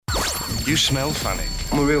You smell funny.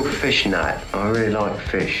 I'm a real fish nut. I really like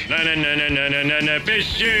fish. No,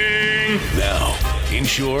 fishing! Now,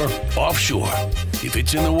 inshore, offshore. If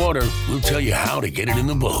it's in the water, we'll tell you how to get it in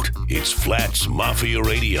the boat. It's Flats Mafia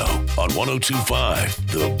Radio on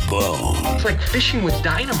 102.5 The Bone. It's like fishing with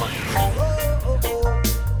dynamite.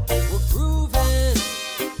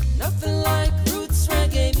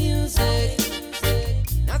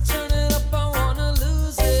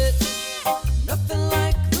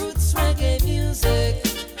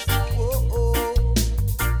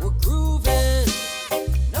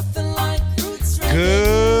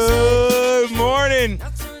 Good morning,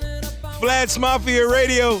 Flats Mafia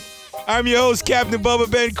Radio. I'm your host, Captain Bubba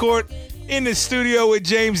Bencourt, in the studio with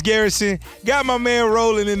James Garrison. Got my man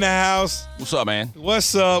Roland in the house. What's up, man?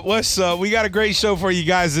 What's up? What's up? We got a great show for you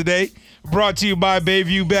guys today. Brought to you by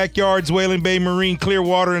Bayview Backyards, Whalen Bay Marine,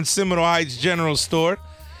 Clearwater, and Seminole Heights General Store.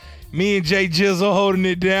 Me and Jay Jizzle holding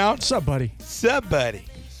it down. What's up, buddy? What's up, buddy?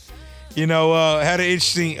 You know, had an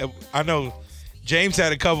interesting, I know James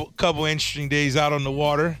had a couple interesting days out on the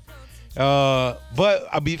water.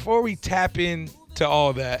 But before we tap into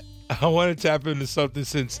all that, I want to tap into something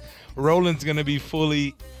since Roland's going to be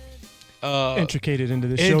fully intricated into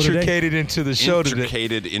the show.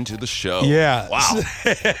 Yeah. Wow.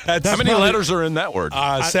 How many letters are in that word?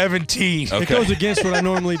 17. Okay. It goes against what I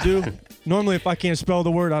normally do. Normally, if I can't spell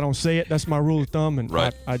the word, I don't say it. That's my rule of thumb, and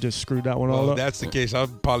right. I just screwed that one all up. If that's the case, I'll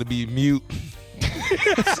probably be mute.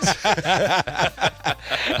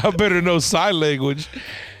 I better know sign language.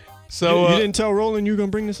 So you didn't tell Roland you were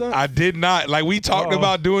gonna bring this up? I did not. Like, we talked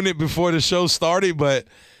about doing it before the show started, but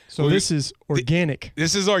this is organic.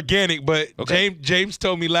 This is organic, but okay. James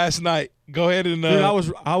told me last night. Go ahead and. Dude,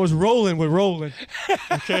 I was rolling with Roland.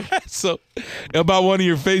 Okay. So about one of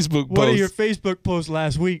your Facebook posts. One of your Facebook posts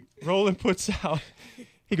last week, Roland puts out.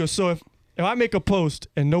 He goes, so if I make a post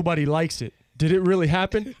and nobody likes it, did it really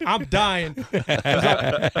happen? I'm dying.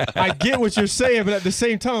 I get what you're saying, but at the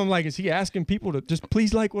same time, I'm like, is he asking people to just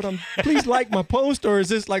please like my post, or is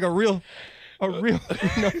this like a real, did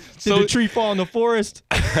the tree fall in the forest?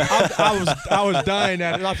 I was dying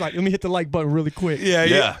at it. I was like, let me hit the like button really quick.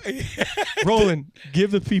 Yeah. Roland,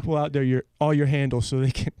 give the people out there all your handles so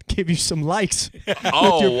they can give you some likes with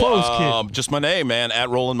your post, kid. Just my name, man, at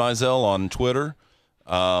Roland Mizell on Twitter.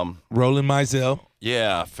 Roland Mizell.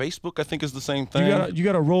 Yeah, Facebook I think is the same thing. You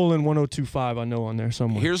got a Roland 1025 I know on there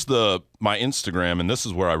somewhere. Here's my Instagram, and this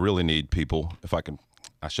is where I really need people. If I can,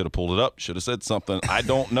 I should have pulled it up. Should have said something. I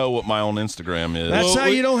don't know what my own Instagram is. That's how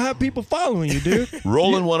you don't have people following you, dude.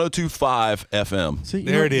 Roland 1025 FM. See,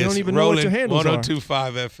 there it is. You don't even know what your handles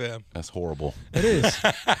 1025 FM. That's horrible. It is.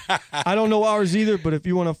 I don't know ours either, but if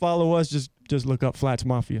you want to follow us, just look up Flats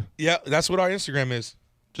Mafia. Yeah, that's what our Instagram is.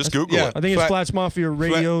 Just Google it. I think it's Flats Mafia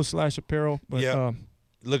Radio /apparel. But, yeah.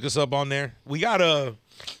 Look us up on there. We got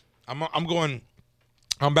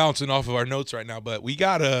I'm bouncing off of our notes right now, but we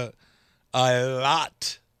got a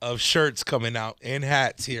lot of shirts coming out and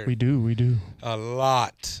hats here. We do. A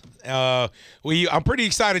lot. I'm pretty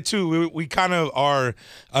excited too. We kind of are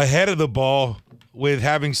ahead of the ball with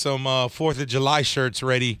having some 4th of July shirts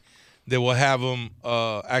ready that will have them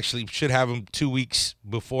actually should have them 2 weeks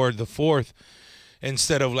before the 4th.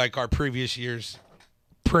 Instead of like our previous years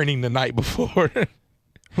printing the night before.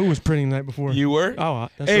 Who was printing the night before? You were? Oh,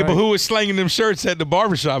 that's hey, right. But who was slanging them shirts at the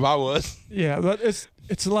barbershop? I was. Yeah, but it's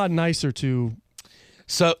a lot nicer to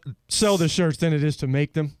sell the shirts than it is to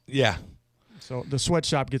make them. Yeah. So the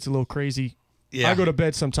sweatshop gets a little crazy. Yeah. I go to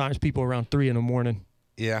bed sometimes, people around 3 a.m.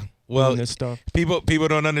 Yeah. Well, this stuff. People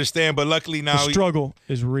don't understand, but luckily now the struggle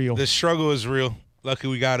is real. The struggle is real.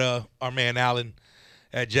 Luckily we got our man Alan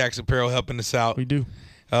at Jack's Apparel helping us out. We do.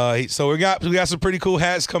 So we got some pretty cool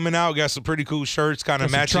hats coming out. We got some pretty cool shirts, kind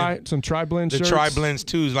of matching. Some tri-blend shirts. The tri-blends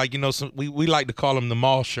too, like we like to call them the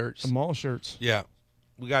mall shirts. The mall shirts. Yeah,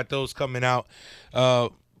 we got those coming out.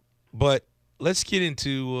 But let's get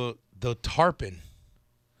into the tarpon.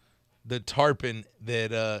 The tarpon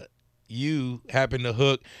that you happened to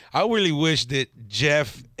hook. I really wish that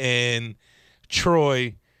Jeff and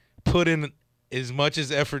Troy put in as much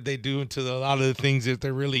as effort they do into a lot of the things that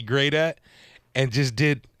they're really great at, and just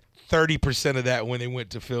did 30% of that when they went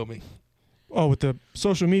to filming. Oh, with the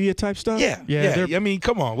social media type stuff? Yeah. I mean,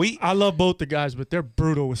 come on. I love both the guys, but they're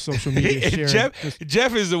brutal with social media sharing.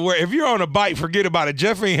 Jeff is the worst. If you're on a bike, forget about it.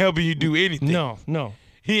 Jeff ain't helping you do anything. No.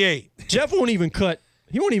 He ain't. Jeff won't even cut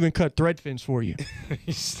thread fins for you.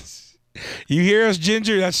 You hear us,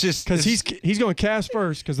 Ginger? That's just because he's going to cast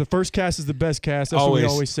first, because the first cast is the best cast. That's what we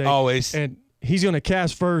always say. Always. And he's going to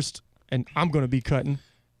cast first, and I'm going to be cutting.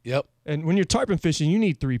 Yep. And when you're tarpon fishing, you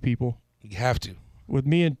need 3 people. You have to. with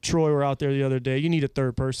me and Troy were out there the other day. You need a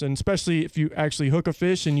third person, especially if you actually hook a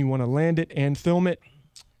fish and you want to land it and film it.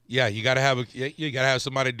 Yeah, you gotta have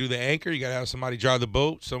somebody do the anchor. You gotta have somebody drive the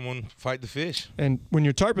boat. Someone fight the fish. And when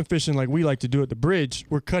you're tarpon fishing like we like to do at the bridge,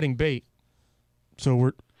 we're cutting bait.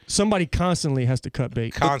 So somebody constantly has to cut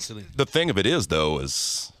bait. Constantly. The thing of it is, though,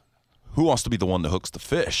 is who wants to be the one that hooks the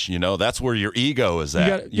fish? You know, that's where your ego is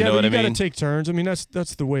at. You know what I mean? You got to take turns. I mean, that's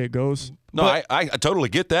the way it goes. No, I totally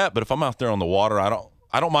get that. But if I'm out there on the water, I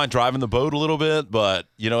don't mind driving the boat a little bit. But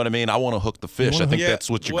you know what I mean? I want to hook the fish. I think that's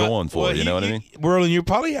what you're going for. You know what I mean? Roland, you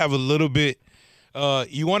probably have a little bit.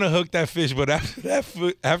 You want to hook that fish, but after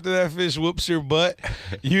that fish whoops your butt,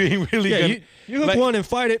 you ain't really gonna. You hook one and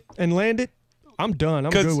fight it and land it. I'm done.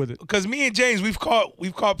 I'm good with it. Because me and James, we've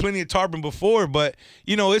caught plenty of tarpon before, but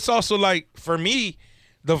you know, it's also like for me,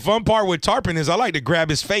 the fun part with tarpon is I like to grab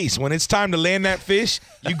his face. When it's time to land that fish,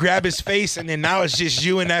 you grab his face, and then now it's just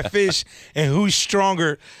you and that fish, and who's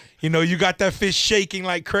stronger. You know, you got that fish shaking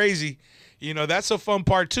like crazy. You know, that's a fun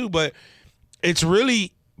part too. But it's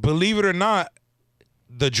really, believe it or not,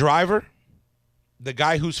 the driver, the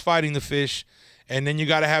guy who's fighting the fish, and then you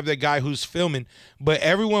got to have that guy who's filming. But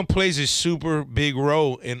everyone plays a super big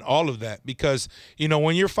role in all of that because, you know,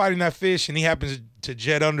 when you're fighting that fish and he happens to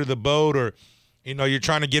jet under the boat or, you know, you're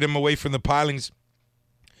trying to get him away from the pilings,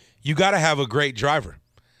 you got to have a great driver.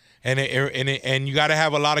 And you got to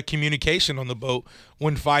have a lot of communication on the boat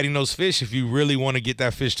when fighting those fish if you really want to get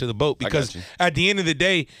that fish to the boat. Because at the end of the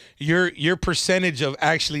day, your percentage of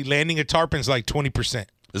actually landing a tarpon is like 20%.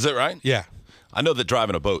 Is that right? Yeah. I know that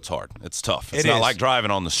driving a boat's hard. It's tough. It's not like driving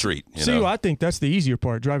on the street. You know? I think that's the easier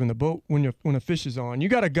part, driving the boat when a fish is on. You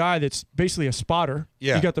got a guy that's basically a spotter.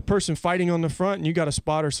 Yeah. You got the person fighting on the front, and you got a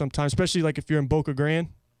spotter sometimes, especially like if you're in Boca Grande.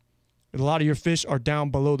 A lot of your fish are down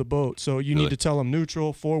below the boat, so you need to tell them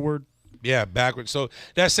neutral, forward. Yeah, backwards. So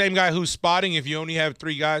that same guy who's spotting, if you only have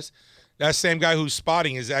 3 guys, that same guy who's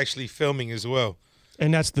spotting is actually filming as well.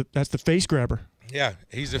 And that's the face grabber. Yeah,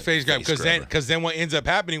 he's the face grabber because then what ends up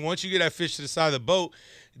happening once you get that fish to the side of the boat,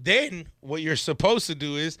 then what you're supposed to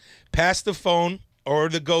do is pass the phone or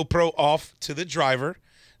the GoPro off to the driver.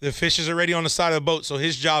 The fish is already on the side of the boat, so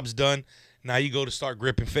his job's done. Now you go to start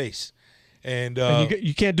gripping face, and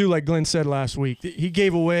you can't do like Glenn said last week. He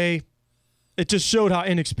gave away. It just showed how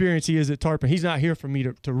inexperienced he is at tarpon. He's not here for me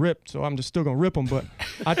to rip, so I'm just still gonna rip him. But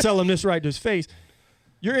I tell him this right to his face.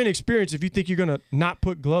 You're inexperienced if you think you're going to not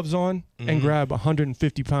put gloves on and grab a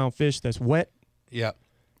 150-pound fish that's wet. Yeah.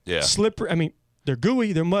 Slippery. I mean, they're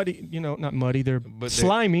gooey. They're muddy. You know, not muddy. They're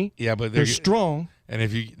slimy. Yeah, but they're strong. And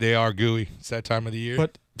they are gooey. It's that time of the year.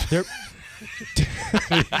 But they're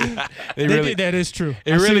that is true.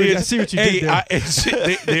 It really is. I see what you did there. It's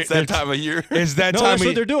that time of year. It's that time. That's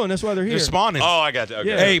what they're doing. That's why they're here. They're spawning. Oh, I got you. Okay,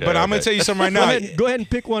 Yeah. Hey, but I'm gonna tell you something right now. Go ahead and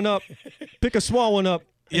pick one up. Pick a small one up.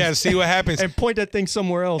 Yeah, see what happens. And point that thing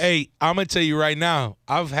somewhere else. Hey, I'm going to tell you right now,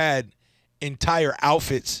 I've had entire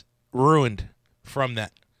outfits ruined from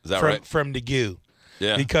that. Is that right? From the goo.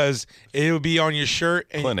 Yeah. Because it would be on your shirt.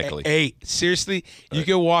 And, Clinically. Hey, seriously, you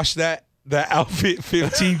can wash that outfit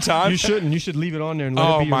 15 times. You shouldn't. You should leave it on there and let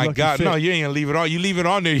it be your my lucky God. fit. No, you ain't going to leave it on. You leave it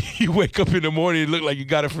on there, you wake up in the morning, it look like you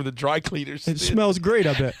got it from the dry cleaners. It smells great,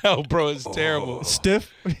 I bet. Oh, bro, it's terrible.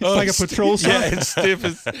 Stiff. It's like a patrol sock. Yeah, it's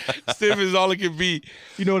stiff as all it can be.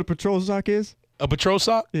 You know what a patrol sock is? A patrol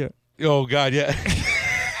sock? Yeah. Oh, God, yeah.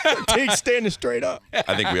 Thing standing straight up.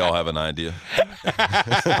 I think we all have an idea.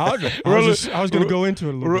 I was going to go into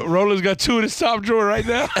it a little bit. Roland's got 2 in his top drawer right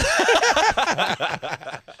now.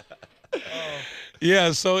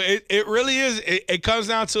 Yeah, so it really is. It comes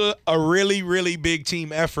down to a really, really big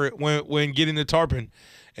team effort when getting the tarpon.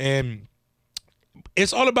 And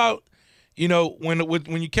it's all about, you know,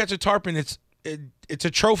 when you catch a tarpon, it's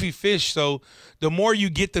a trophy fish. So the more you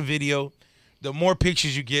get the video, the more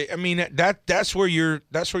pictures you get. I mean, that's where your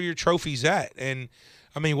trophy's at. And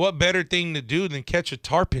I mean, what better thing to do than catch a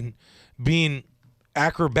tarpon being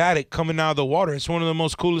acrobatic coming out of the water? It's one of the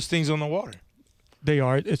most coolest things on the water. They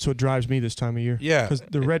are. It's what drives me this time of year. Yeah. Because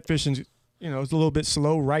the red fishing's, you know, it's a little bit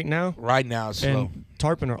slow right now. Right now it's slow. And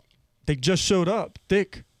tarpon they just showed up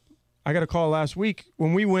thick. I got a call last week.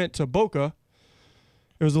 When we went to Boca,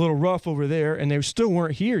 it was a little rough over there, and they still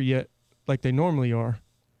weren't here yet like they normally are.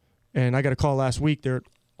 And I got a call last week. They're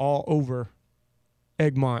all over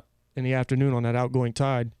Egmont in the afternoon on that outgoing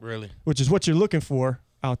tide. Really? Which is what you're looking for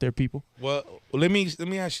out there, people. Well, let me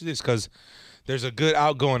ask you this, because there's a good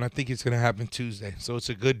outgoing. I think it's going to happen Tuesday. So it's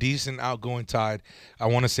a good, decent outgoing tide. I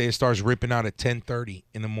want to say it starts ripping out at 10:30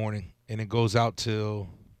 in the morning, and it goes out till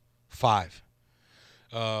 5.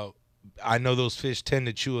 I know those fish tend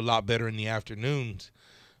to chew a lot better in the afternoons,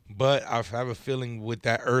 but I have a feeling with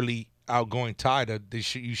that early outgoing tide.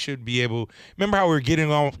 You should be able. Remember how we were getting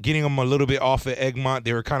them a little bit off at Egmont?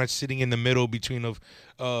 They were kind of sitting in the middle between of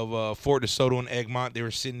Fort DeSoto and Egmont. They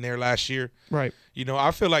were sitting there last year. Right.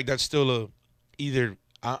 I feel like that's still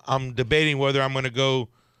I'm debating whether I'm going to go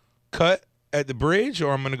cut at the bridge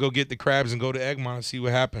or I'm going to go get the crabs and go to Egmont and see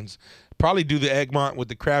what happens. Probably do the Egmont with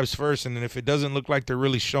the crabs first, and then if it doesn't look like they're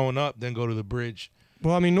really showing up, then go to the bridge.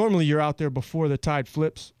 Well, I mean, normally you're out there before the tide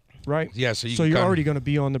flips, right? Yeah, so you're already going to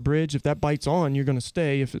be on the bridge. If that bites on, you're going to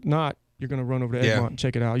stay. If it's not, you're going to run over to Egmont and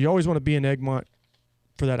check it out. You always want to be in Egmont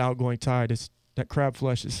for that outgoing tide. It's that crab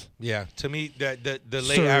flushes. Yeah, to me, the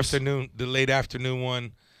late afternoon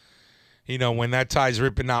one, when that tide's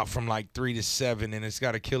ripping out from like 3 to 7 and it's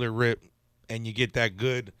got a killer rip, and you get that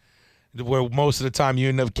good. Where most of the time you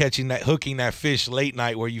end up hooking that fish late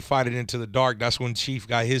night where you fight it into the dark. That's when Chief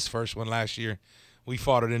got his first one last year. We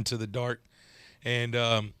fought it into the dark. And,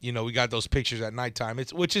 we got those pictures at nighttime,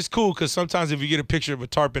 which is cool because sometimes if you get a picture of a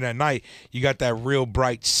tarpon at night, you got that real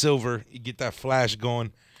bright silver. You get that flash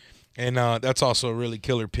going. And that's also a really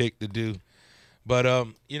killer pick to do. But,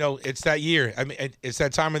 it's that year. I mean, it's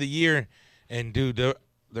that time of the year. And, dude, the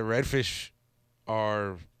redfish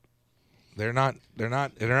are – They're not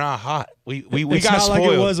hot. We it's got not spoiled.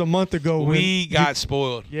 like it was a month ago. We got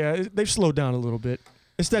spoiled. Yeah, they've slowed down a little bit.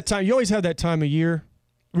 It's that time. You always have that time of year.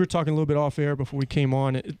 We were talking a little bit off air before we came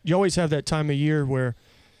on. You always have that time of year where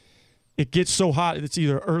it gets so hot it's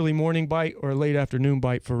either early morning bite or a late afternoon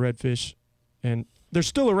bite for redfish, and they're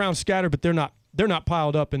still around scattered, but they're not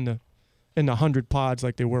piled up in the 100 pods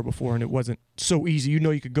like they were before, and it wasn't so easy.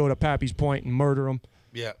 You could go to Pappy's Point and murder them.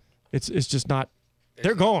 Yeah, it's just not.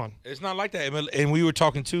 They're gone. It's not like that. And we were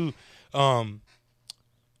talking to the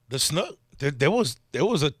snook. There was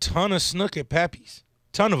a ton of snook at Pappy's.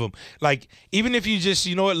 Ton of them. Like, even if you just,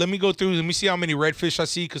 let me go through, let me see how many redfish I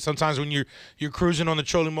see, because sometimes when you're cruising on the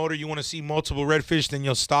trolling motor, you want to see multiple redfish, then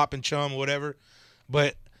you'll stop and chum or whatever.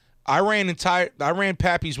 But I ran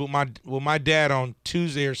Pappy's with my dad on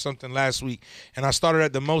Tuesday or something last week, and I started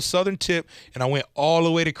at the most southern tip, and I went all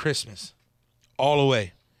the way to Christmas. All the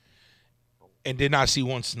way. And did not see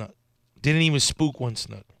one snook. Didn't even spook one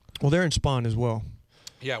snook. Well, they're in spawn as well.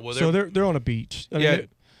 Yeah, well, they're on a beach.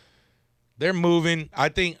 They're moving. I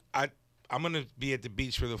think I'm gonna be at the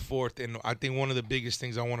beach for the 4th, and I think one of the biggest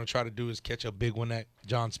things I want to try to do is catch a big one at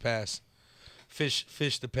John's Pass. Fish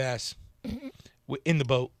the pass in the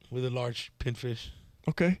boat with a large pinfish.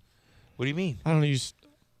 Okay. What do you mean? I don't know.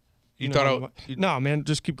 You thought No, man,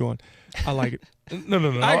 just keep going. I like it. No.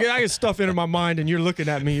 I get stuff into my mind, and you're looking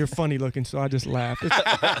at me. You're funny looking, so I just laugh.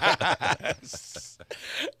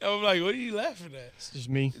 I'm like, what are you laughing at? It's just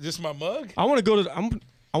me. Is this my mug? I want to go to.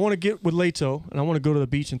 I want to get with Leto, and I want to go to the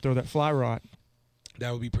beach and throw that fly rod.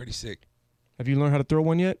 That would be pretty sick. Have you learned how to throw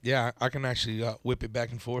one yet? Yeah, I can actually whip it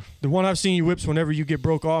back and forth. The one I've seen you whips whenever you get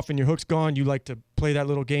broke off and your hook's gone, you like to play that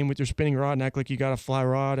little game with your spinning rod and act like you got a fly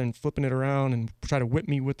rod and flipping it around and try to whip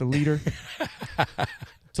me with the leader.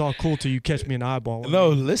 It's all cool till you catch me an eyeball. No,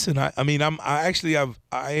 listen, I'm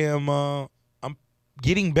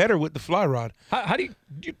getting better with the fly rod. How do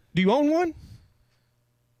you own one?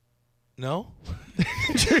 No.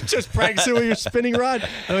 You're just practicing with your spinning rod?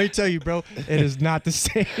 Let me tell you, bro, it is not the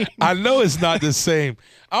same. I know it's not the same.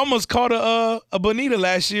 I almost caught a bonita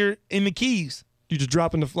last year in the Keys. You just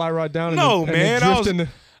dropping the fly rod down? No, man.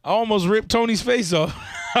 I almost ripped Tony's face off.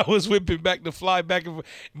 I was whipping back the fly back and forth.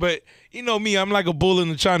 But you know me, I'm like a bull in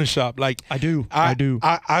the china shop. Like I do.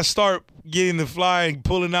 I start getting the fly and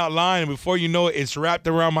pulling out line, and before you know it, it's wrapped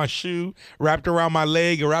around my shoe, wrapped around my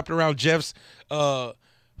leg, or wrapped around Jeff's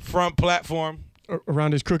front platform.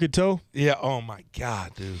 Around his crooked toe? Yeah. Oh my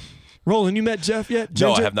God, dude. Roland, you met Jeff yet?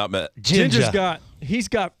 No, I have not met. Ginger's he's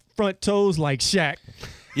got front toes like Shaq.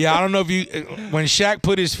 Yeah, I don't know if you when Shaq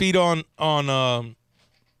put his feet on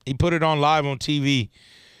he put it on live on TV,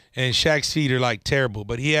 and Shaq's feet are like terrible,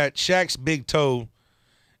 but he had Shaq's big toe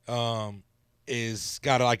is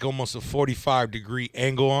got like almost a 45-degree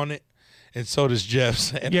angle on it, and so does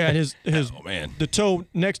Jeff's. Yeah, his oh man, the toe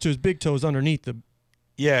next to his big toe is underneath the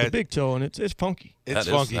big toe, and it's funky. It's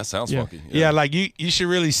funky. That sounds funky. Yeah, like you should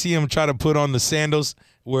really see him try to put on the sandals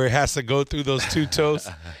where it has to go through those two toes.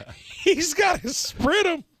 He's got to spread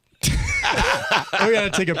them. We got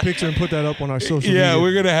to take a picture and put that up on our social media. Yeah,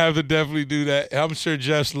 we're going to have to definitely do that. I'm sure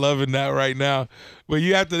Jeff's loving that right now. But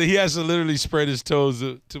he has to literally spread his toes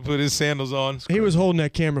to put his sandals on. He was holding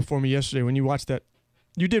that camera for me yesterday when you watched that.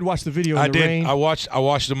 You did watch the video in the rain. I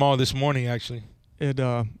watched them all this morning, actually.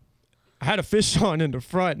 I had a fish on in the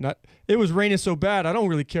front, and it was raining so bad. I don't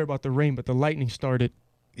really care about the rain, but the lightning started.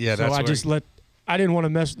 Yeah, so I didn't want to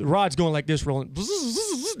mess. The rod's going like this, rolling.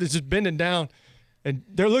 It's just bending down, And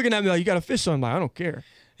they're looking at me like, you got a fish on. I'm like, I don't care.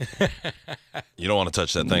 You don't want to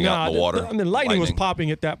touch that thing out in the water. Lightning was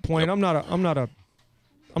popping at that point. Yep.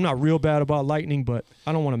 I'm not real bad about lightning, but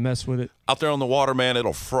I don't want to mess with it. Out there on the water, man,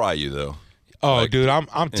 it'll fry you though. Oh, like, dude,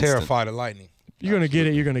 I'm terrified of lightning. You're gonna get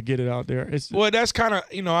it. You're gonna get it out there. Well, that's kind of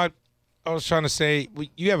I was trying to say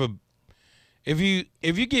you have if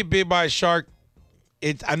you get bit by a shark,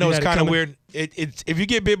 I know it's kind of weird. It's if you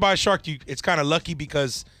get bit by a shark, it's kind of lucky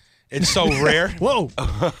because it's so rare. Whoa!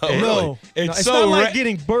 No, it's so not like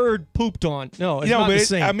getting bird pooped on. No, it's not the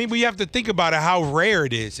same. I mean, we have to think about it how rare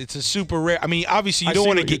it is. It's a super rare. I mean, obviously you don't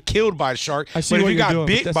want to get killed by a shark. But if you got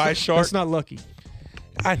bit by a shark, that's not lucky.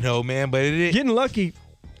 I know, man, but getting lucky.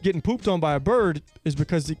 Getting pooped on by a bird is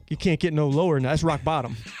because you can't get no lower, and that's rock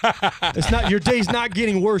bottom. It's not your day's not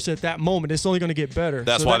getting worse at that moment. It's only going to get better.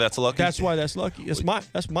 That's why that's lucky. That's why that's lucky.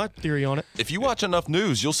 That's my theory on it. If you watch enough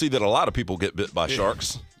news, you'll see that a lot of people get bit by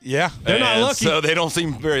sharks. Yeah, they're not lucky. So they don't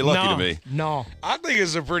seem very lucky to me. No, I think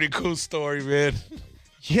it's a pretty cool story, man.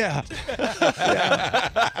 Yeah.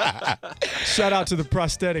 Shout out to the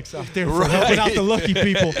prosthetics out there for helping out the lucky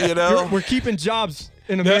people. We're keeping jobs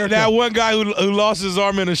in America. That one guy who lost his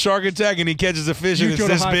arm in a shark attack and he catches a fish and it's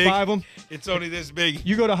this big. High-five him. It's only this big.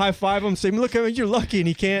 You go to high-five him, say, look at me, you're lucky, and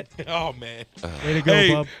he can't. Oh, man. Way to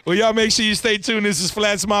go, bub. Well, y'all make sure you stay tuned. This is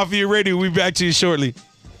Flats Mafia Radio. We'll be back to you shortly.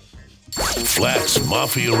 Flats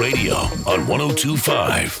Mafia Radio on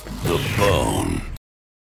 102.5 The Bone.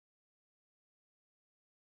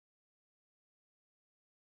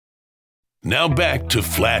 Now back to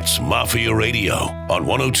Flats Mafia Radio on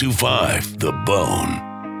 102.5 The Bone.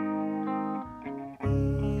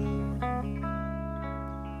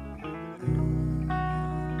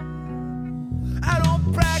 I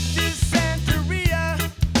don't practice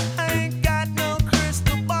Santeria. I ain't got no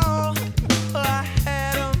crystal ball. I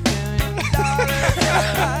had $1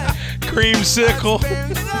 million. Creamsicle.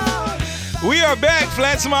 We are back,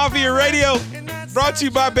 Flats Mafia Radio. Brought to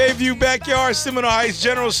you by Bayview Backyard, Seminole Heights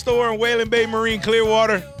General Store, and Whalen Bay Marine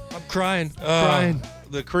Clearwater. I'm crying. Crying.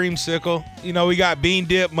 The creamsicle. We got bean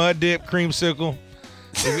dip, mud dip, creamsicle.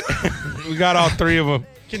 We got all three of them.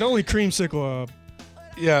 Can only creamsicle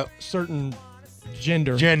a certain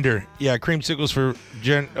gender. Yeah, creamsicles for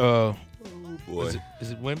Boy.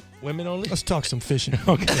 Is it women only? Let's talk some fishing.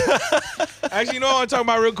 Okay. Actually, I want to talk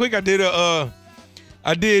about real quick. I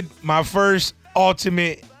did my first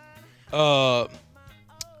ultimate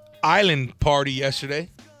island party yesterday.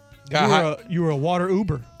 You were a water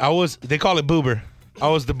Uber. They call it boober. I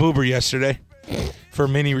was the boober yesterday for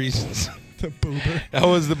many reasons. The boober. I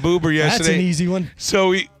was the boober yesterday. That's an easy one.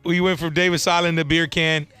 So we went from Davis Island to Beer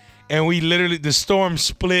Can, and we literally, the storm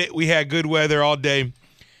split. We had good weather all day,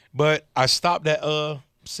 but I stopped at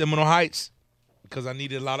Seminole Heights because I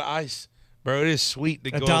needed a lot of ice. Bro, it is sweet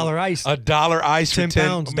to go. $1 ice. $1 ice 10 for 10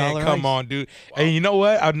 pounds. Man, come on, dude. Wow. And you know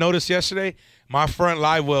what? I noticed yesterday, my front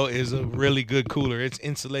live well is a really good cooler. It's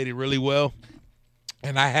insulated really well.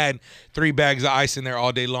 And I had 3 bags of ice in there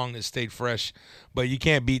all day long that stayed fresh. But you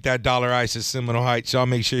can't beat that $1 ice at Seminole Heights. Y'all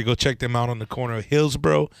make sure you go check them out on the corner of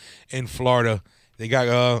Hillsborough and Florida. They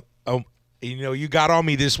got, you got on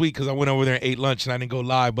me this week because I went over there and ate lunch and I didn't go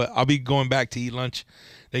live. But I'll be going back to eat lunch.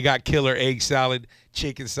 They got killer egg salad,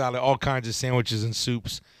 chicken salad, all kinds of sandwiches and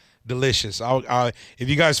soups. Delicious. If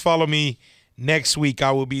you guys follow me next week,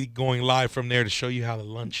 I will be going live from there to show you how to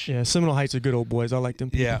lunch. Yeah, Seminole Heights are good old boys. I like them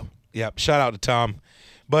people. Yeah. Shout out to Tom.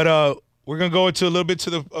 But we're going to go into a little bit to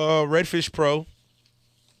the Redfish Pro.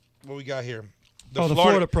 What we got here? The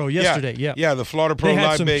Florida Pro yesterday. Yeah. Yeah, the Florida Pro They had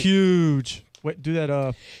live some bait. huge. Wait, do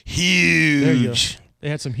that. Huge. There you go. They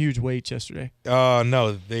had some huge weights yesterday.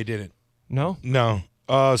 No, they didn't. No? No.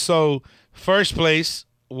 So first place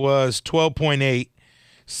was 12.8.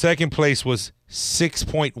 Second place was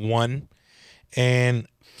 6.1. And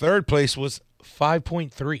third place was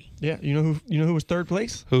 5.3. Yeah. You know who was third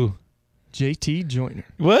place? Who? JT Joyner.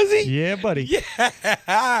 Was he? Yeah, buddy.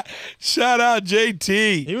 Yeah. Shout out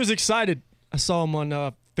JT. He was excited. I saw him on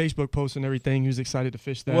Facebook post and everything. He was excited to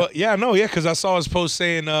fish that. Well, because I saw his post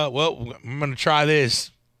saying, I'm going to try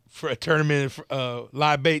this for a tournament,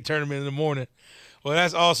 live bait tournament in the morning. Well,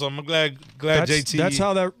 that's awesome. I'm glad JT. That's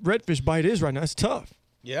how that redfish bite is right now. It's tough.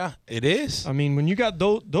 Yeah, it is. I mean, when you got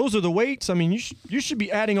those are the weights. I mean, you should be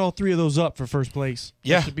adding all 3 of those up for first place.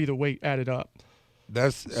 Yeah. That should be the weight added up.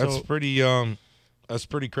 That's pretty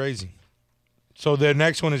crazy. So the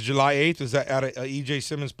next one is July 8th. Is that at EJ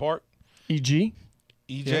Simmons Park? EG?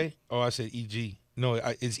 EJ? Yeah. Oh, I said EG. No,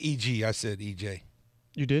 it's EG. I said EJ.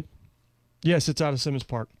 You did? Yes, it's out of Simmons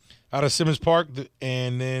Park. Out of Simmons Park,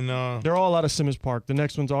 and then They're all out of Simmons Park. The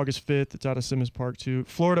next one's August 5th. It's out of Simmons Park, too.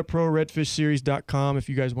 FloridaProRedfishSeries.com if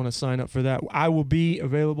you guys want to sign up for that. I will be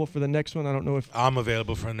available for the next one. I don't know if I'm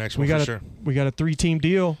available for the next one for sure. We got a 3-team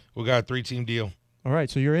deal. We got a 3-team deal. All right,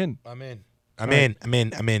 so you're in. I'm in.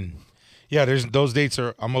 Yeah, there's those dates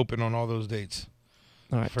I'm open on all those dates.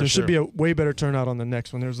 All right, there should be a way better turnout on the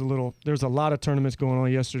next one. There's a lot of tournaments going on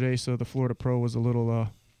yesterday, so the Florida Pro was a little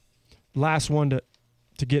last one to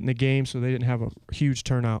get in the game, so they didn't have a huge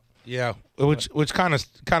turnout. Yeah, which kind of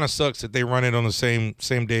sucks that they run it on the same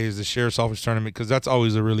day as the Sheriff's Office tournament, because that's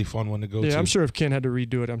always a really fun one to go to. Yeah, I'm sure if Ken had to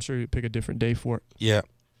redo it, I'm sure he'd pick a different day for it. Yeah,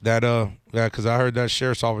 because I heard that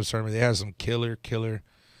Sheriff's Office tournament, they had some killer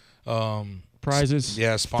prizes.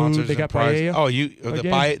 Yeah, sponsors. Food. They got paella. paella. Oh,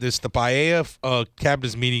 the paella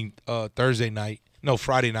captain's meeting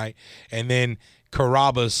Friday night, and then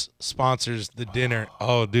Carrabba's sponsors the dinner.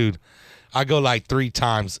 Oh, dude, I go like 3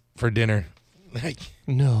 times for dinner. Like,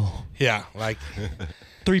 no. Yeah, like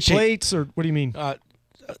 3 plates, or what do you mean?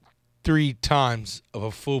 3 times of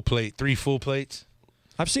a full plate, 3 full plates.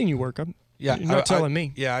 I've seen you work. You're not telling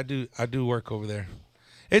me. Yeah, I do work over there.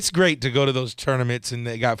 It's great to go to those tournaments and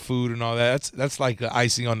they got food and all that. That's like the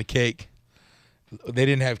icing on the cake. They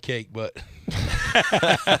didn't have cake, but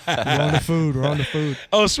We're on the food.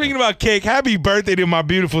 Oh, speaking about cake, happy birthday to my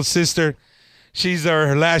beautiful sister. She's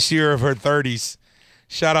her last year of her 30s.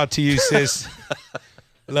 Shout out to you, sis.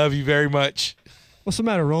 Love you very much. What's the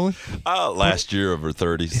matter, Roland? Last year of her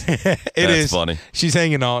 30s. That's funny. She's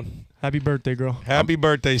hanging on. Happy birthday, girl. Happy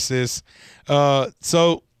birthday, sis.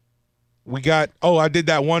 So we got I did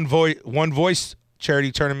that one voice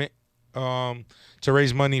charity tournament to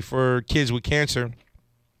raise money for kids with cancer,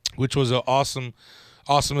 which was an awesome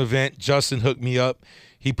event. Justin hooked me up.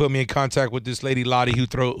 He put me in contact with this lady Lottie who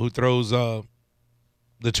throws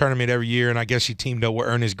the tournament every year, and I guess she teamed up with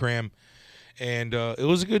Ernest Graham, and it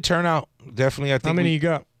was a good turnout. Definitely, I think. How many you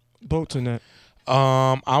got boats in that?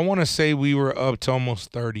 I want to say we were up to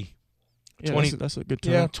almost 30. Yeah, 20, that's a good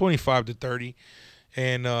turnout. Yeah, 25 to 30.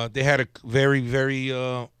 And they had a very, very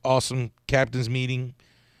awesome captain's meeting.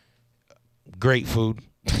 Great food.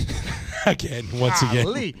 Once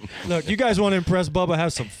again. Look, you guys want to impress Bubba,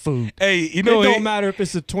 have some food. Hey, it don't matter if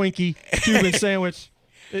it's a Twinkie, Cuban sandwich.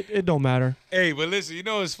 It don't matter. Hey, but listen, you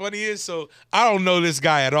know what's funny is, so I don't know this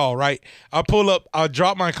guy at all, right? I pull up, I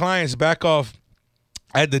drop my clients back off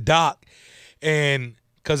at the dock, and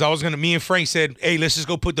because me and Frank said, hey, let's just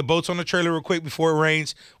go put the boats on the trailer real quick before it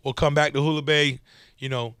rains. We'll come back to Hula Bay.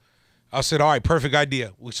 I said, all right, perfect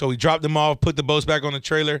idea. So we dropped them off, put the boats back on the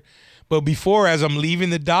trailer. But before, as I'm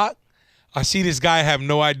leaving the dock, I see this guy, I have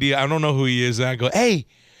no idea. I don't know who he is. And I go, hey,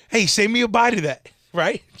 say me a bite of that,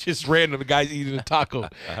 right? Just random. The guy's eating a taco.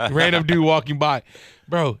 Random dude walking by.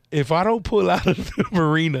 Bro, if I don't pull out of the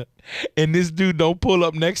marina and this dude don't pull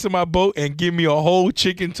up next to my boat and give me a whole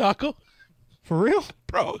chicken taco. For real?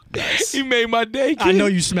 Bro, he made my day, kid. I know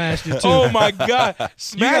you smashed it, too. Oh, my God.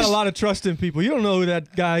 You got a lot of trust in people. You don't know who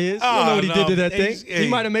that guy is. You don't know what he did to that thing. He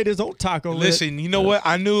might have made his own taco. Listen, you know what?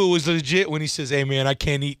 I knew it was legit when he says, hey, man, I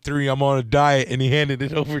can't eat 3. I'm on a diet. And he handed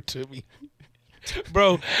it over to me.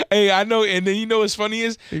 Bro, hey, I know. And then you know what's funny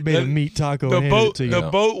is? He made a meat taco and handed it to you.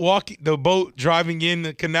 The boat driving in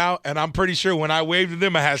the canal, and I'm pretty sure when I waved to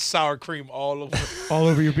them, I had sour cream all over. All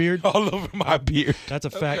over your beard? All over my beard. That's a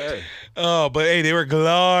fact. Okay. Oh, but hey, they were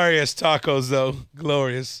glorious tacos, though.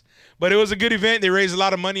 Glorious. But it was a good event. They raised a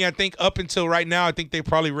lot of money. I think up until right now, I think they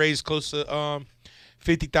probably raised close to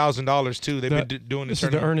 $50,000 too. They've been doing this.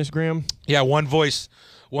 This is the Ernest Graham? Yeah, one voice.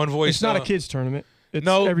 It's not a kids tournament. It's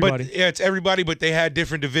no, everybody. But it's everybody, but they had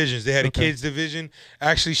different divisions. They had a kids division.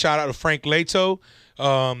 Actually, shout out to Frank Leto.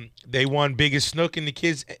 They won biggest snook in the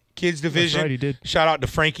kids division. That's right, he did. Shout out to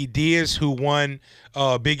Frankie Diaz, who won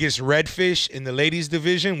biggest redfish in the ladies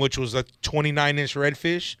division, which was a 29-inch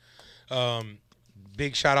redfish.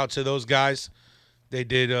 Big shout out to those guys. They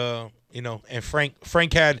did, and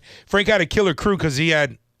Frank had a killer crew because he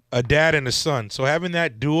had a dad and a son. So having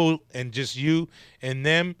that duel and just you and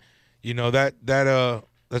them,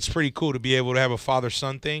 that's pretty cool to be able to have a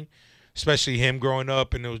father-son thing, especially him growing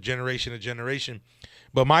up and it was generation to generation.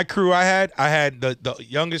 But my crew I had the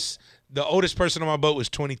oldest person on my boat was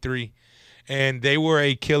 23, and they were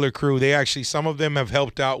a killer crew. They actually, some of them have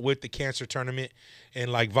helped out with the cancer tournament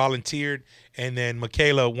and like volunteered. And then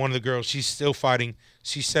Michaela, one of the girls, she's still fighting.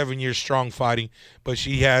 She's 7 years strong fighting, but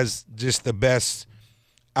she has just the best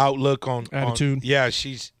outlook on attitude. You have to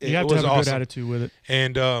have a good attitude with it.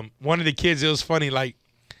 And one of the kids, it was funny,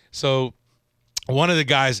 so one of the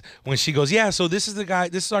guys, when she goes, yeah, so this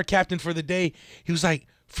is our captain for the day, he was like,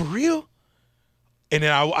 for real? And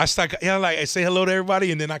then I start, I say hello to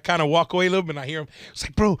everybody, and then I kind of walk away a little bit, and I hear him. It's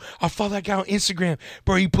like, bro, I follow that guy on Instagram.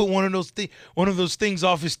 Bro, he put one of those things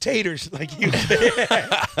off his taters. Like he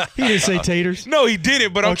didn't say taters. No, he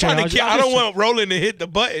didn't. But I'm Okay, trying to. I don't want Roland to hit the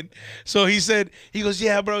button. So he goes,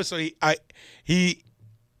 yeah, bro. So he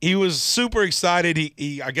was super excited.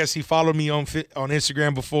 I guess he followed me on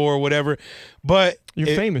Instagram before or whatever. But you're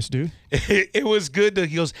famous, dude. It was good.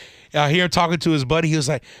 He goes, I hear him talking to his buddy. He was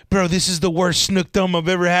like, bro, this is the worst snook thumb I've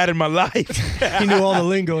ever had in my life. He knew all the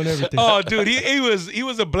lingo and everything. Oh, dude, he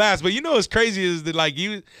was a blast. But you know what's crazy is that like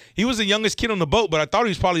he was the youngest kid on the boat, but I thought he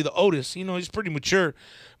was probably the oldest. You know, he's pretty mature.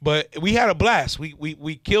 But we had a blast.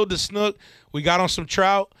 We killed the snook. We got on some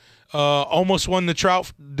trout. Almost won the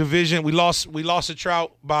trout division. We lost the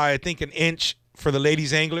trout by I think an inch for the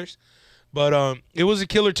ladies anglers. But it was a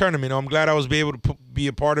killer tournament. I'm glad I was able to be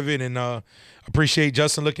a part of it, and appreciate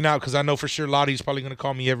Justin looking out because I know for sure Lottie's probably going to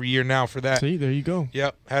call me every year now for that. See, there you go.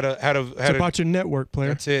 Yep, It's about your network, player.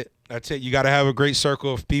 That's it. You got to have a great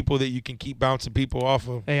circle of people that you can keep bouncing people off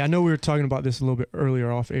of. Hey, I know we were talking about this a little bit earlier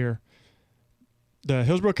off air. The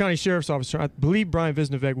Hillsborough County Sheriff's Office, I believe Brian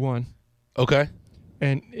Visnevec won. Okay.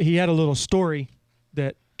 And he had a little story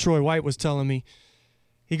that Troy White was telling me.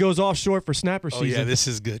 He goes offshore for snapper season. Oh, yeah, this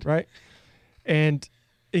is good. Right? And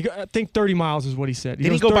I think 30 miles is what he said.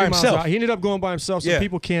 Did he go by himself? He ended up going by himself. Some Yeah.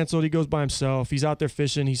 people canceled. He goes by himself. He's out there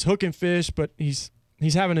fishing. He's hooking fish, but he's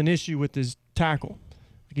having an issue with his tackle.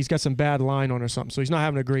 Like he's got some bad line on or something, so he's not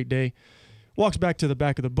having a great day. Walks back to the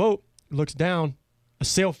back of the boat, looks down. A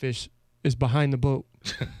sailfish is behind the boat.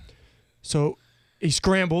 So he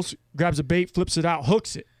scrambles, grabs a bait, flips it out,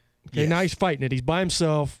 hooks it. Okay, Yes. Now he's fighting it. He's by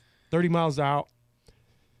himself, 30 miles out.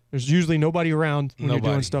 There's usually nobody around when you're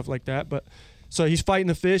doing stuff like that. But so he's fighting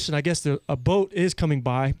the fish, and I guess a boat is coming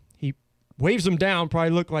by. He waves him down,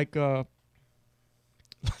 probably look like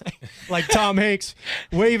like Tom Hanks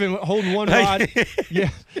waving, holding one rod. Yeah.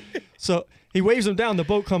 So he waves him down. The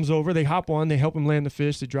boat comes over. They hop on. They help him land the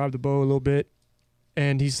fish. They drive the boat a little bit.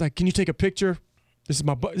 And he's like, "Can you take a picture? This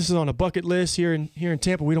is on a bucket list here in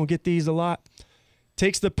Tampa. We don't get these a lot."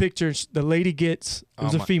 Takes the pictures. The lady gets, it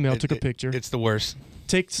was a female, took a picture. It's the worst.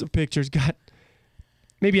 Takes the pictures, got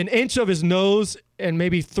maybe an inch of his nose and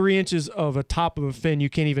maybe 3 inches of a top of a fin. You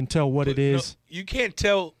can't even tell what it is. No, you can't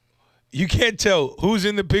tell who's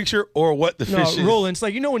in the picture or what the fish is. No, Roland, it's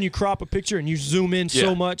like, when you crop a picture and you zoom in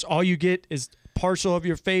so much, all you get is partial of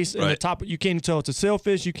your face and the top. You can't tell it's a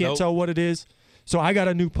sailfish. You can't tell what it is. So I got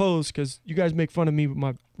a new pose because you guys make fun of me with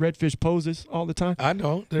my redfish poses all the time. I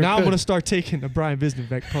know. Now I'm going to start taking the Brian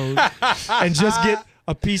Visnevec pose and just get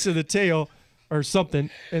a piece of the tail or something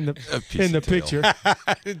in the picture.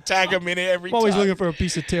 Tag him in it every time. I'm always looking for a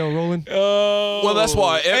piece of tail, Roland. Well, that's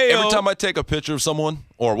why every time I take a picture of someone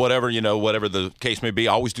or whatever, whatever the case may be,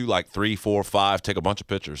 I always do like 3, 4, 5, take a bunch of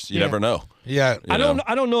pictures. You never know. Yeah. I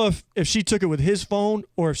don't know if she took it with his phone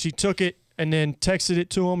or if she took it and then texted it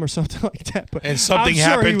to him or something like that. But and something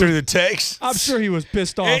happened through the text. I'm sure he was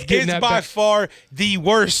pissed off getting that back. It's by back. far the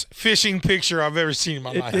worst fishing picture I've ever seen in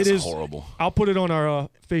my life. It is horrible. I'll put it on our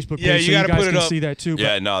Facebook page you so you gotta guys put it can up. see that too.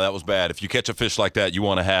 Yeah, no, that was bad. If you catch a fish like that, you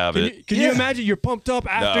want to have it. Can you imagine you're pumped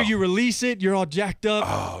up after No. you release it? You're all jacked up.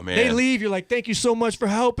 Oh, man. They leave. You're like, "Thank you so much for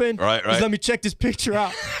helping." Right. Just let me check this picture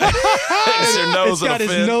out. It's your nose It's got and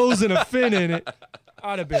a his fin. nose and a fin in it.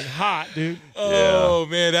 I'd have been hot, dude. Oh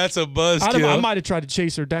man, that's a buzzkill. I might have tried to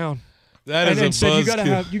chase her down. That and is then a said,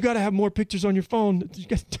 buzzkill. you gotta have more pictures on your phone.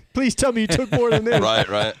 Please tell me you took more than this.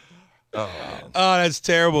 Right. Oh, that's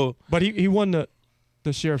terrible. But he won the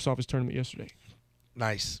sheriff's office tournament yesterday.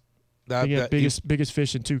 Nice. He had biggest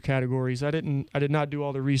fish in 2 categories. I did not do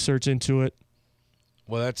all the research into it.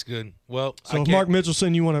 Well, that's good. Well, So if Mark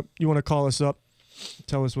Mitchelson, you wanna call us up,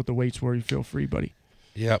 tell us what the weights were. You feel free, buddy.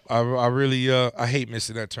 Yep, I really I hate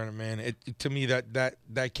missing that tournament, man. To me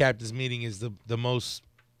that captain's meeting is the most.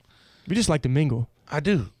 We just like to mingle. I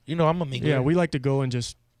do. I'm a mingler. Yeah, we like to go and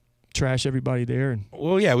just trash everybody there. And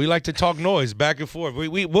Well, yeah, we like to talk noise back and forth.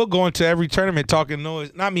 We'll go into every tournament talking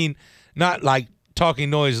noise. Not like talking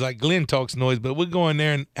noise like Glenn talks noise, but we'll go in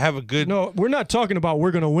there and have a good. no, we're not talking about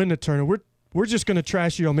we're gonna win the tournament. We're just gonna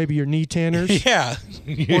trash you on maybe your knee tanners. Yeah.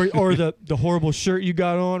 or the horrible shirt you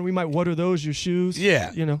got on. We might water those, your shoes.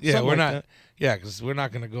 Yeah. Yeah, we're like not. that. Yeah, because we're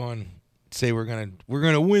not gonna go and say we're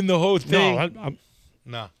gonna win the whole thing. No,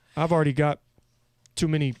 No. I've already got too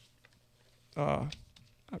many.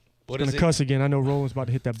 What Gonna is it? cuss again. I know Roland's about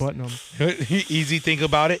to hit that button on me. Easy. Think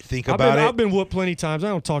about it. I've been whooped plenty times. I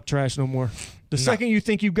don't talk trash no more. The second you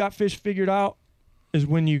think you've got fish figured out is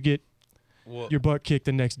when you get your butt kicked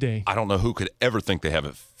the next day. I don't know who could ever think they have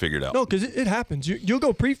it figured out. No, because it happens. You'll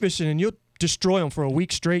go pre-fishing and you'll destroy them for a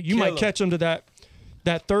week straight. You might catch them to that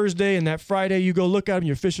that Thursday and that Friday you go look at them,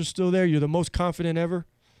 your fish are still there, you're the most confident ever.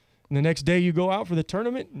 And the next day you go out for the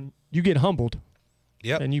tournament and you get humbled.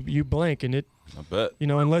 Yep. And you blank, and I bet.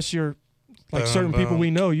 Unless you're like certain people we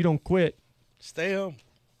know, you don't quit. Stay home.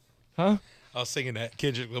 Huh? I was singing that.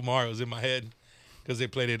 Kendrick Lamar was in my head because they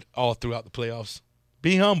played it all throughout the playoffs.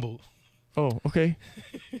 Be humble. Oh, okay.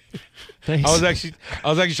 Thanks. I was actually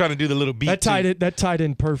trying to do the little beat. That tied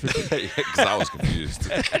in perfectly. Because I was confused.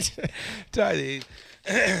 Tied in.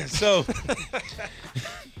 So,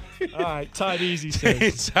 all right, tied easy.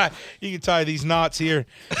 Says. You can tie these knots here.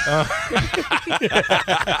 Golly.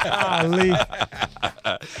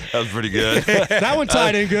 That was pretty good. That one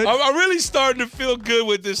tied in good. I'm really starting to feel good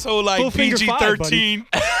with this whole Full finger PG-13.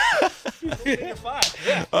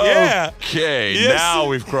 Yeah. Okay, Yes. now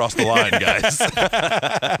we've crossed the line, guys.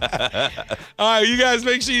 All right, you guys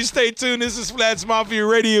make sure you stay tuned. This is Flats Mafia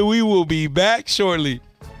Radio. We will be back shortly.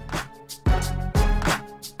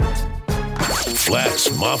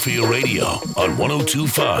 Flats Mafia Radio on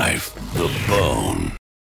 102.5 The Bone.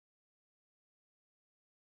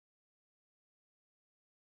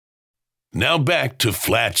 Now back to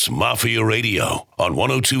Flats Mafia Radio on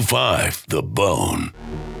 102.5 The Bone.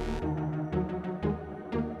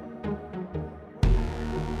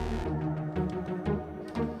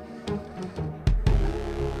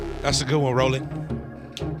 That's a good one, Roland.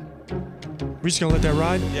 We just gonna let that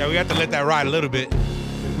ride? Yeah, we got to let that ride a little bit.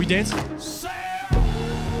 We dancing?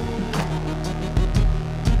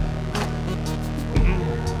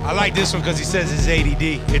 I like this one because he says it's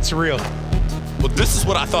ADD. It's real. Well, this is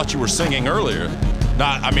what I thought you were singing earlier.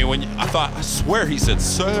 Not, I mean, I swear he said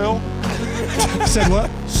sail. Said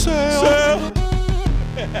what? Sail.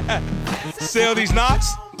 Sail these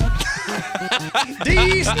knots.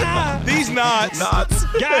 These knots. These knots. Knots.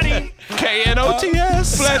 Got him.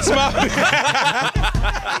 K-N-O-T-S. Flats Mafia.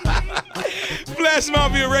 Flats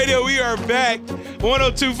Mafia Radio. We are back.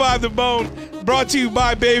 102.5 The Bone. Brought to you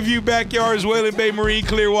by Bayview Backyards, Whalen Bay Marine,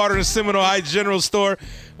 Clearwater, and Seminole Heights General Store.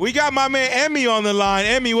 We got my man Emmy on the line.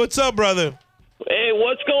 Emmy, what's up, brother? Hey,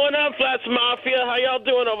 what's going on, Flats Mafia? How y'all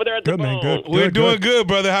doing over there at the Good, man. Bone? Good. We're doing good,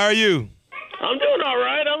 brother. How are you? I'm doing all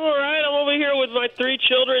right. I'm over here with my 3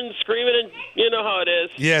 children screaming, and you know how it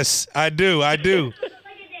is. Yes, I do. I do.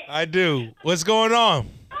 What's going on?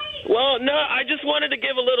 Well, no, I just wanted to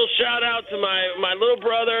give a little shout-out to my little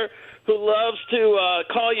brother who loves to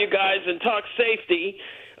call you guys and talk safety,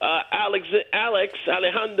 Alejandro.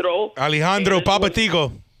 Alejandro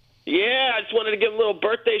Papatigo. Yeah, I just wanted to give him a little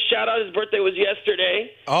birthday shout-out. His birthday was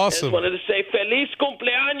yesterday. Awesome. I just wanted to say, Feliz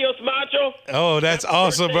cumpleaños, macho. Oh, that's Happy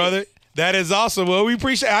awesome, birthday. brother. That is awesome. Well, we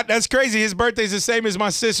appreciate. That's crazy. His birthday's the same as my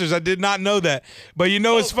sister's. I did not know that. But you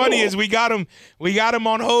know what's funny cool. is we got him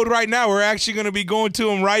on hold right now. We're actually going to be going to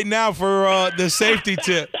him right now for the safety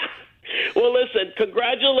tip. Well, listen,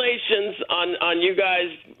 congratulations on you guys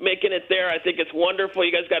making it there. I think it's wonderful.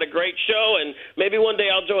 You guys got a great show, and maybe one day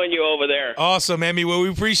I'll join you over there. Awesome, Emmy. Well, we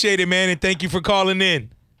appreciate it, man, and thank you for calling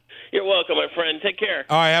in. You're welcome, my friend. Take care.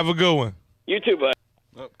 All right, have a good one. You too, bud.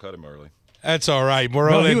 Oh, cut him early. That's all right, bro.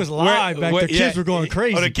 No, he was live back there. Kids were going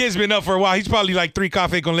crazy. Oh, the kid's been up for a while. He's probably like 3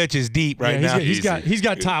 café con leches deep right now. He's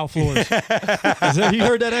got tile floors. You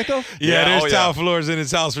heard that echo? Yeah, there's oh, yeah. tile floors in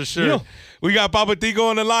his house for sure. Yeah. We got Papa Tico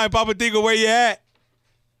on the line. Papa Tico, where you at?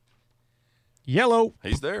 Yellow.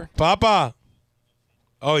 He's there. Papa.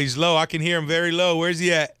 Oh, he's low. I can hear him very low. Where's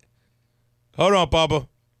he at? Hold on, Papa.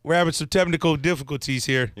 We're having some technical difficulties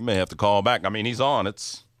here. You may have to call back. I mean, he's on.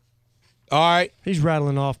 It's All right. He's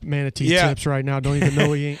rattling off manatee Yeah. tips right now. Don't even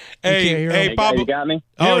know he ain't. Hey, you can't hear hey, him. Papa. You got me?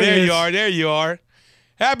 Oh, There he there is. you are. There you are.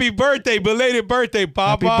 Happy birthday, belated birthday,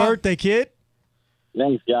 Papa. Happy birthday, kid.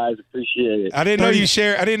 Thanks, guys. Appreciate it. I didn't know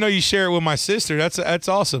you share it with my sister. That's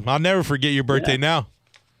awesome. I'll never forget your birthday now.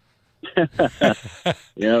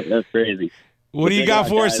 Yeah, that's crazy. What do you got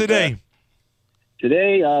for us guys, today?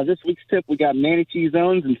 Today, this week's tip, we got manatee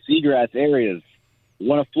zones and seagrass areas.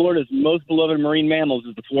 One of Florida's most beloved marine mammals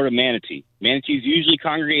is the Florida manatee. Manatees usually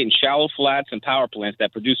congregate in shallow flats and power plants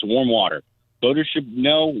that produce warm water. Boaters should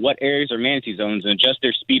know what areas are manatee zones and adjust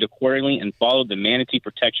their speed accordingly and follow the manatee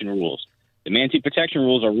protection rules. The manatee protection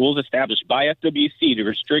rules are rules established by FWC to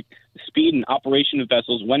restrict the speed and operation of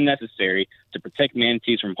vessels when necessary to protect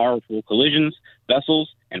manatees from harmful collisions, vessels,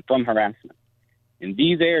 and from harassment. In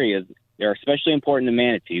these areas, they are especially important to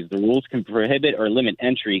manatees. The rules can prohibit or limit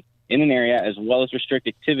entry in an area as well as restrict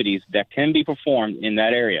activities that can be performed in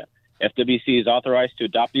that area. FWC is authorized to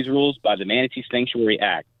adopt these rules by the Manatee Sanctuary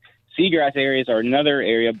Act. Seagrass areas are another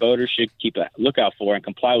area boaters should keep a lookout for and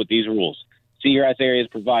comply with these rules. Seagrass areas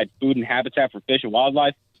provide food and habitat for fish and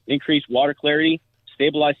wildlife, increase water clarity,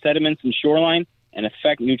 stabilize sediments and shoreline, and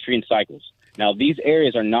affect nutrient cycles. Now, these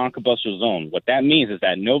areas are non-combustible zone. What that means is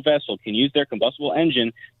that no vessel can use their combustible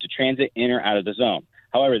engine to transit in or out of the zone.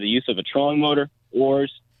 However, the use of a trolling motor,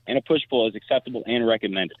 oars, and a push pull is acceptable and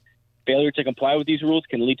recommended. Failure to comply with these rules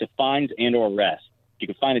can lead to fines and or arrest. You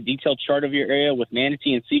can find a detailed chart of your area with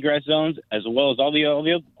manatee and seagrass zones, as well as all the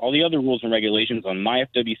other rules and regulations on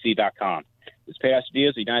myfwc.com. This is Payas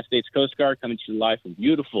Diaz, the United States Coast Guard, coming to you live from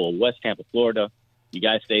beautiful West Tampa, Florida. You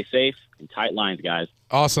guys stay safe and tight lines, guys.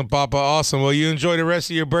 Awesome, Papa. Awesome. Well, you enjoy the rest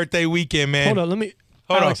of your birthday weekend, man. Hold on,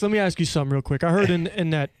 Alex, let me ask you something real quick. I heard in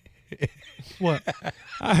that what?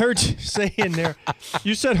 I heard you say in there,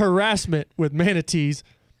 you said harassment with manatees.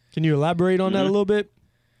 Can you elaborate on that a little bit?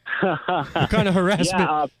 What kind of harassment?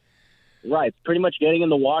 Yeah, right. Pretty much getting in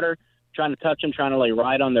the water, trying to touch them, trying to like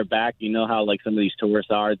ride on their back. You know how like some of these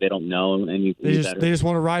tourists are; they don't know any. They just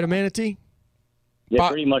want to ride a manatee. Yeah,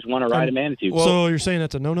 pretty much want to ride a manatee. Well, so you're saying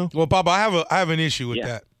that's a no-no? Well, Papa, I have an issue with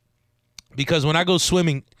that because when I go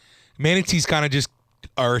swimming, manatees kind of just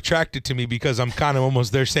are attracted to me because I'm kind of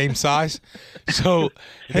almost their same size. So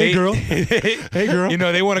hey girl, you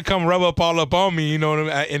know, they want to come rub all up on me. You know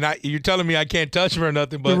what I mean? And you're telling me I can't touch them or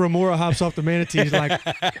nothing. But the remora hops off the manatee. He's like,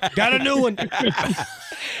 got a new one.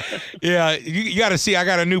 Yeah, you got to see. I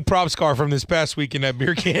got a new props car from this past week in that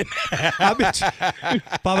beer can.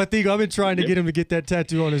 Papa Tigo, I've been trying to get him to get that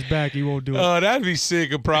tattoo on his back. He won't do it. Oh, that'd be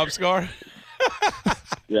sick, a props car.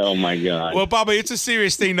 Oh my God. Well, Papa, it's a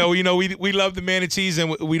serious thing, though. You know, we love the manatees,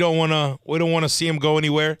 and we don't want to see them go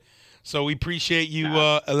anywhere. So we appreciate you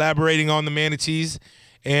elaborating on the manatees,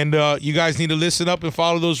 and you guys need to listen up and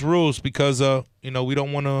follow those rules because you know we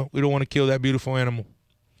don't want to kill that beautiful animal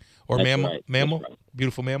or mammal,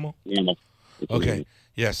 beautiful mammal. Mammal. Okay.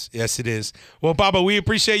 Yes, it is. Well, Papa, we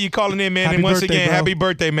appreciate you calling in, man. Happy and once birthday, again, bro. happy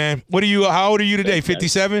birthday, man. How old are you today?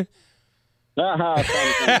 57? 35,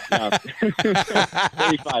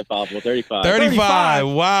 Papa. 35. 35.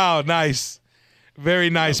 Wow, nice. Very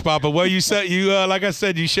nice, Papa. Well, you said like I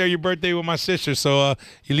said, you share your birthday with my sister, so at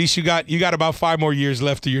least you got about 5 more years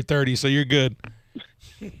left to your 30, so you're good.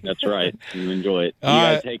 That's right. You enjoy it. You All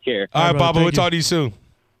guys right. take care. All right, brother, Papa. thank We'll you. talk to you soon.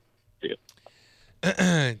 See ya.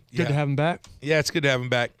 Good to have him back. Yeah, it's good to have him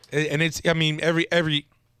back. And it's, I mean, every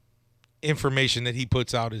information that he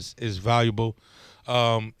puts out is valuable.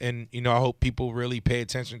 And you know, I hope people really pay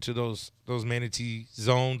attention to those manatee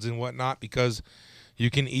zones and whatnot, because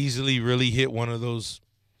you can easily really hit one of those,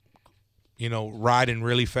 you know, riding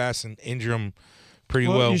really fast and injure them pretty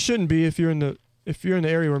well. You shouldn't be if you're in the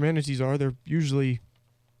area where manatees are. They're usually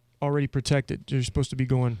already protected. You're supposed to be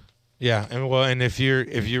going. Yeah, and if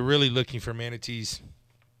you're really looking for manatees,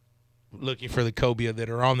 looking for the cobia that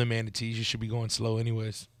are on the manatees, you should be going slow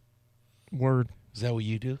anyways. Word. Is that what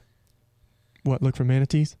you do? What? Look for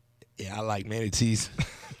manatees? Yeah, I like manatees.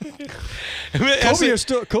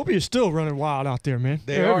 Cobia is still running wild out there, man.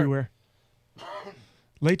 They're are. everywhere.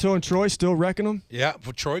 Leto and Troy still wrecking them. Yeah,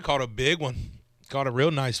 but Troy caught a big one. Caught a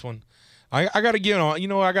real nice one. I got to get on. You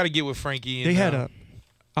know, I got to get with Frankie. And, They had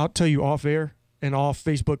I'll tell you off air and off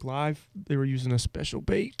Facebook Live, they were using a special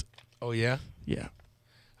bait. Oh yeah. Yeah.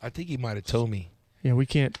 I think he might have told me. Yeah, I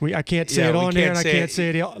can't say it on there, and I can't say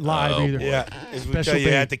it live either. Yeah, if we Special tell you,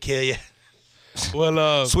 I bait. have to kill you.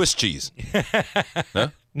 Well, Swiss cheese.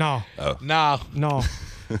 No. no.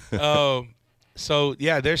 So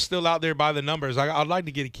yeah, they're still out there by the numbers. I'd like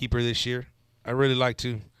to get a keeper this year. I really like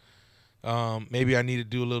to. Maybe I need to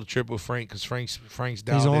do a little trip with Frank because Frank's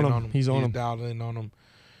dialed in on him. He's on him. Dialed in on him.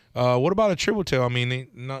 What about a triple tail? I mean,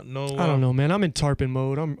 no. I don't know, man. I'm in tarpon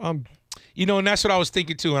mode. I'm. You know, and that's what I was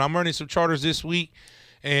thinking too. And I'm running some charters this week,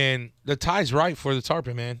 and the tide's right for the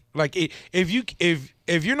tarpon, man. Like if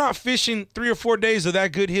you're not fishing 3 or 4 days of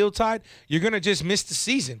that good hill tide, you're gonna just miss the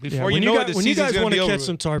season before when you know it. The when you season's guys gonna want be to over. catch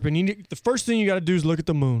some tarpon, the first thing you got to do is look at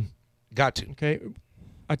the moon. Got to. Okay,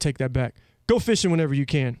 I take that back. Go fishing whenever you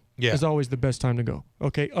can. Yeah, is always the best time to go.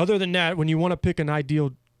 Okay. Other than that, when you want to pick an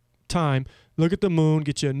ideal time, look at the moon.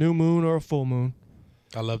 Get you a new moon or a full moon.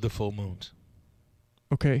 I love the full moons.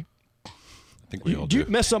 Okay. I think we all You do.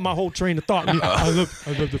 mess up my whole train of thought. I love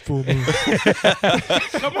the full moon.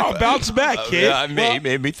 Come on, bounce back, kid. Yeah,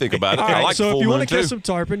 made me think about it. All I right, like so full if you moon want to catch too. some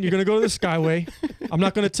tarpon, you're going to go to the Skyway. I'm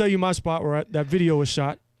not going to tell you my spot where that video was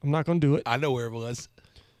shot. I'm not going to do it. I know where it was.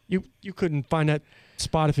 You couldn't find that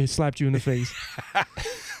spot if it slapped you in the face.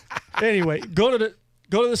 Anyway, go to the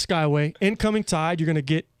Skyway. Incoming tide, you're going to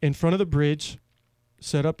get in front of the bridge.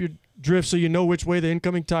 Set up your drift so you know which way the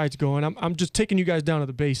incoming tide's going. I'm just taking you guys down to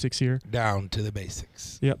the basics here. Down to the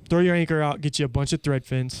basics. Yep. Throw your anchor out. Get you a bunch of thread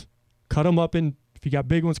fins. Cut them up in, if you got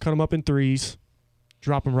big ones, cut them up in 3s.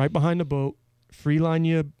 Drop them right behind the boat. Free line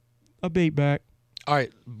you a bait back. All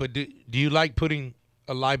right, but do you like putting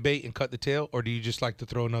a live bait and cut the tail, or do you just like to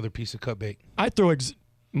throw another piece of cut bait? I throw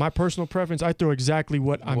my personal preference. I throw exactly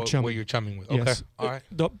what I'm chumming. What you're chumming with. Yes. Okay. All right.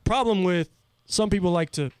 The problem with some people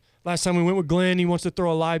like to. Last time we went with Glenn, he wants to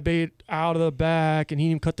throw a live bait out of the back, and he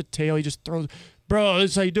didn't cut the tail. He just throws. Bro,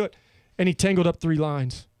 this is how you do it. And he tangled up 3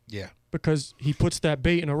 lines. Yeah. Because he puts that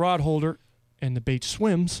bait in a rod holder, and the bait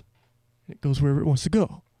swims, and it goes wherever it wants to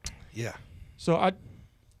go. Yeah. So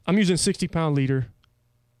I'm using 60-pound leader,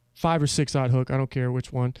 5 or 6-aught hook. I don't care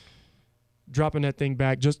which one. Dropping that thing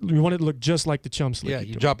back. You want it to look just like the chum slick. Yeah,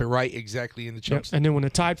 you drop it right exactly in the chum slick. And then when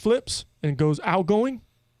the tide flips and goes outgoing,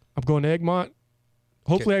 I'm going to Egmont.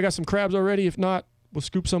 Hopefully I got some crabs already. If not, we'll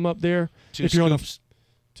scoop some up there. 2 scoops.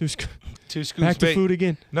 2 scoops. 2 scoops. Back to bait. food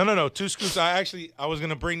again. No. 2 scoops. I was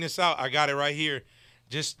gonna bring this out. I got it right here,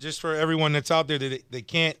 just for everyone that's out there that they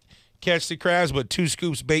can't catch the crabs, but 2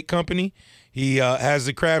 Scoops Bait Company. He has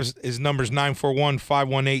the crabs. His number's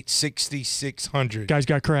 941-518-6600. Guy's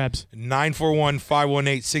got crabs.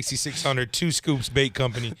 941-518-6600. 2 Scoops Bait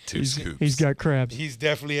Company. 2 scoops. He's got crabs. He's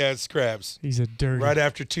definitely has crabs. He's a dirty. Right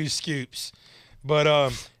after 2 scoops. But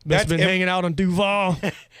that's been hanging out on Duval.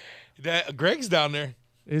 That Greg's down there.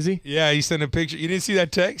 Is he? Yeah, he sent a picture. You didn't see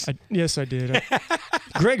that text? Yes, I did.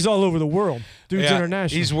 Greg's all over the world. Dude's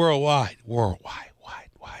international. He's worldwide. Wide.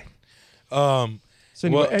 So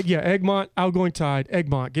anyway, Egmont, outgoing tide,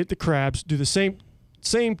 Egmont, get the crabs, do the same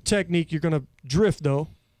technique. You're going to drift, though.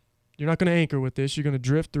 You're not going to anchor with this. You're going to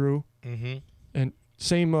drift through. Mm-hmm. And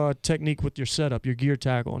same technique with your setup, your gear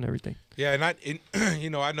tackle and everything. Yeah, and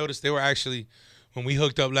I noticed they were actually, when we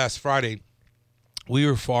hooked up last Friday, we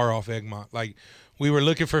were far off Egmont. Like, we were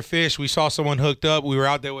looking for fish. We saw someone hooked up. We were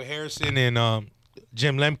out there with Harrison, and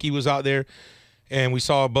Jim Lemke was out there. And we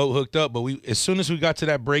saw a boat hooked up, but as soon as we got to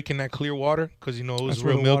that break in that clear water, because, it was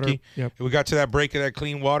real milky, yep. We got to that break of that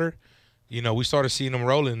clean water, we started seeing them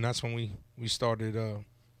rolling, and that's when we started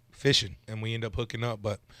fishing, and we ended up hooking up.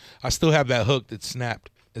 But I still have that hook that snapped.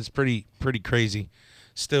 It's pretty crazy.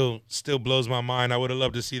 Still blows my mind. I would have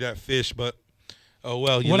loved to see that fish, but oh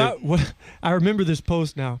well. I remember this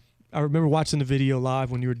post now. I remember watching the video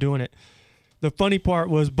live when you were doing it. The funny part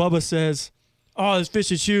was Bubba says, "Oh, this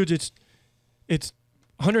fish is huge. It's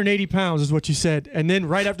 180 pounds is what you said." And then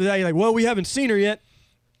right after that, you're like, "Well, we haven't seen her yet."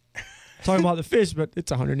 Talking about the fish, but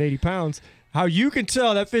it's 180 pounds. How you can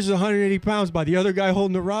tell that fish is 180 pounds by the other guy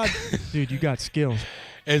holding the rod? Dude, you got skills.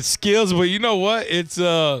 It's skills, but you know what? It's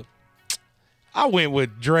I went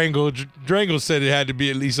with Drangle. Drangle said it had to be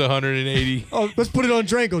at least 180. Oh, let's put it on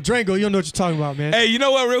Drangle. Drangle, you don't know what you're talking about, man. Hey, you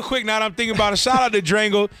know what? Real quick, now that I'm thinking about it, shout out to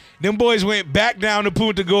Drangle. Them boys went back down to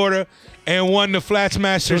Punta Gorda and won the Flats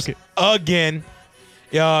Masters again.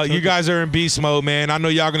 You guys are in beast mode, man. I know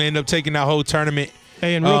y'all going to end up taking that whole tournament.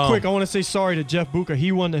 Hey, and real quick, I want to say sorry to Jeff Buka.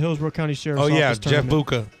 He won the Hillsborough County Sheriff's Office Jeff tournament.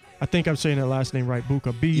 Buka. I think I'm saying that last name right,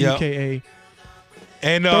 Buka. B-U-K-A. Yep.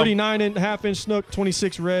 And 39.5-inch snook,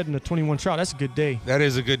 26 red, and a 21 trout. That's a good day. That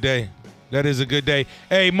is a good day.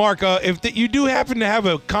 Hey, Mark, if you do happen to have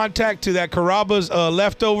a contact to that Carrabba's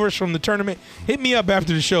leftovers from the tournament, hit me up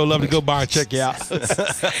after the show. Love to go by and check you out.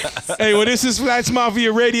 Hey, well, this is Flats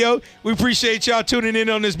Mafia Radio. We appreciate y'all tuning in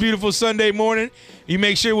on this beautiful Sunday morning. You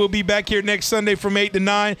make sure we'll be back here next Sunday from 8 to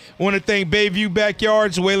 9. I want to thank Bayview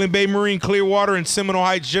Backyards, Whalen Bay Marine, Clearwater, and Seminole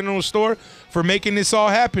Heights General Store for making this all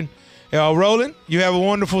happen. Roland, you have a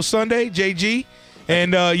wonderful Sunday, JG.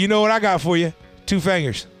 And you know what I got for you? 2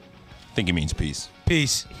 fingers. I think it means peace.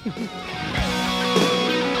 Peace.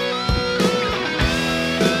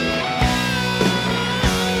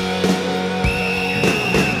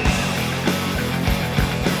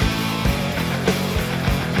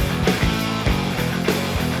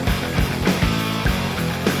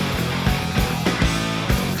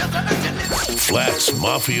 Flats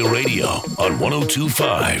Mafia Radio on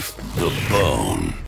 102.5 The Bone.